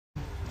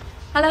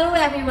Hello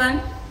everyone,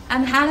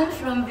 I'm Helen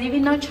from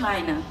Vivino,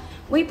 China.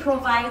 We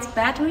provide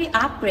battery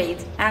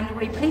upgrade and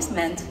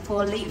replacement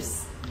for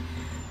Leafs.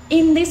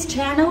 In this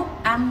channel,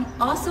 I'm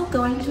also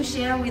going to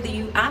share with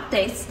you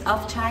updates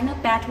of China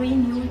battery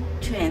new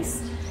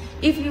trends.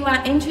 If you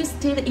are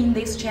interested in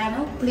this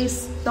channel,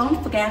 please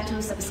don't forget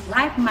to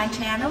subscribe my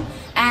channel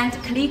and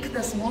click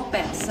the small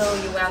bell so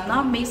you will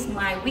not miss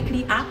my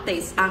weekly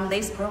updates on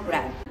this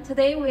program.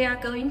 Today we are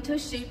going to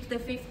ship the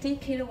 50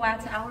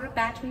 kWh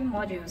battery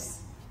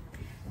modules.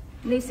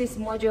 This is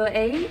Module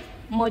A,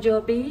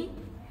 Module B,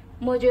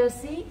 Module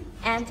C,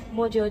 and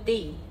Module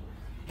D.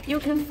 You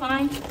can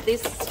find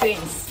these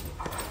strings.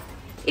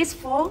 It's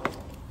for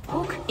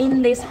hook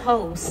in these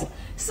holes,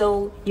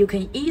 so you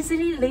can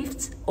easily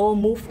lift or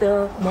move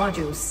the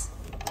modules.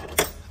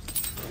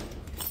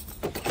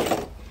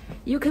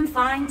 You can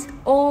find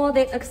all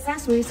the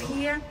accessories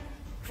here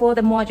for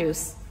the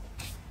modules.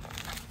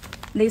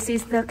 This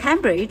is the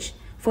Cambridge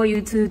for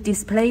you to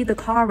display the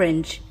car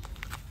range.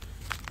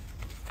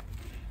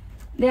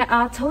 There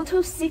are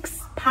total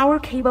 6 power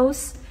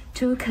cables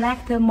to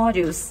connect the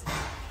modules.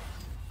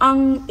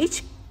 On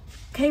each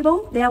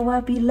cable, there will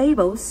be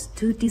labels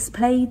to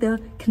display the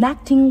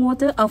connecting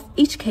order of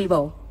each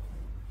cable.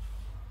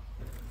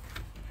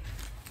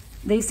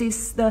 This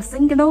is the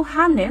signal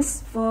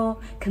harness for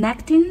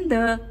connecting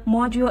the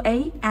module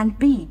A and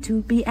B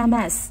to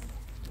BMS.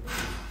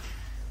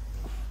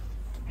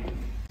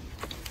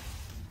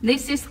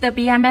 This is the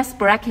BMS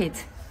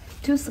bracket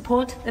to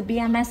support the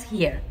BMS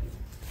here.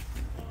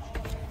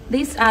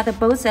 These are the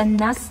bolts and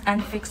nuts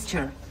and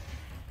fixture.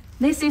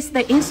 This is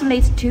the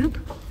insulate tube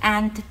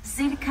and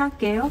silica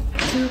gel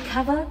to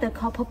cover the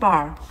copper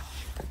bar.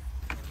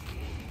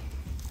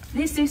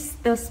 This is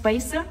the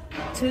spacer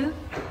to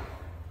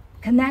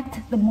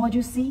connect the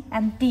module C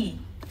and D.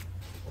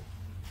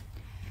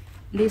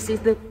 This is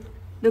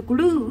the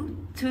glue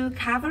to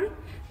cover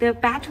the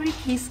battery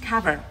case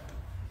cover.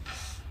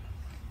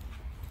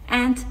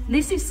 And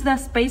this is the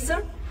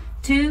spacer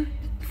to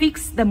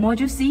fix the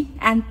module C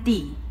and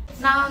D.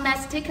 Now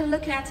let's take a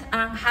look at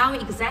how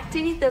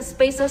exactly the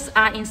spacers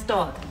are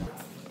installed.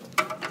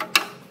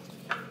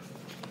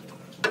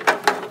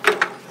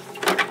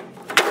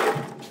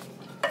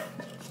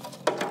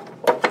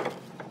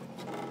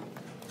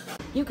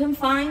 You can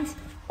find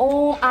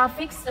all are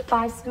fixed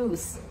by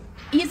screws,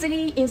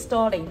 easily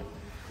installing.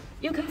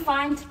 You can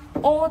find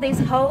all these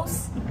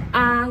holes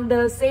are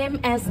the same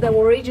as the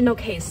original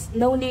case,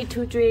 no need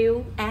to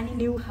drill any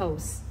new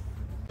holes.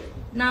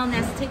 Now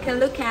let's take a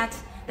look at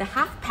the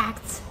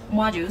half-packed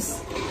modules.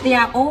 They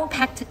are all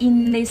packed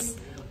in this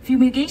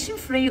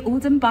fumigation-free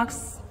wooden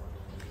box.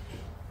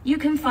 You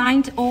can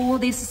find all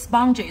these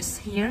sponges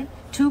here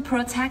to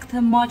protect the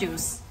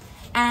modules,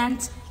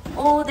 and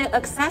all the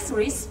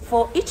accessories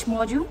for each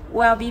module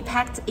will be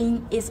packed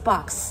in its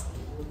box.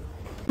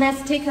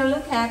 Let's take a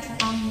look at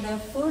the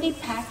fully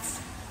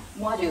packed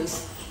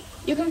modules.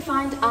 You can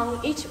find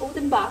on each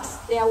wooden box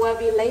there will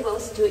be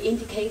labels to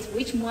indicate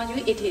which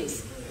module it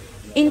is.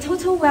 In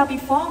total will be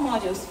 4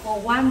 modules for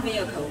one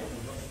vehicle,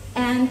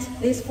 and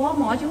these 4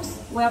 modules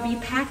will be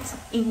packed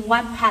in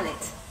one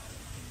pallet.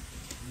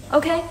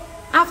 Okay,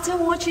 after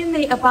watching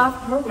the above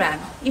program,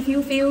 if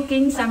you feel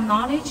gain some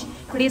knowledge,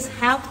 please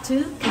help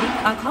to click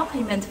a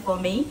compliment for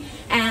me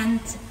and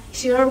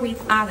share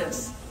with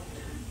others.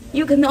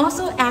 You can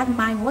also add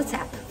my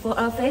WhatsApp for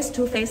a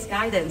face-to-face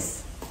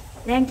guidance.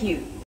 Thank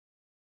you.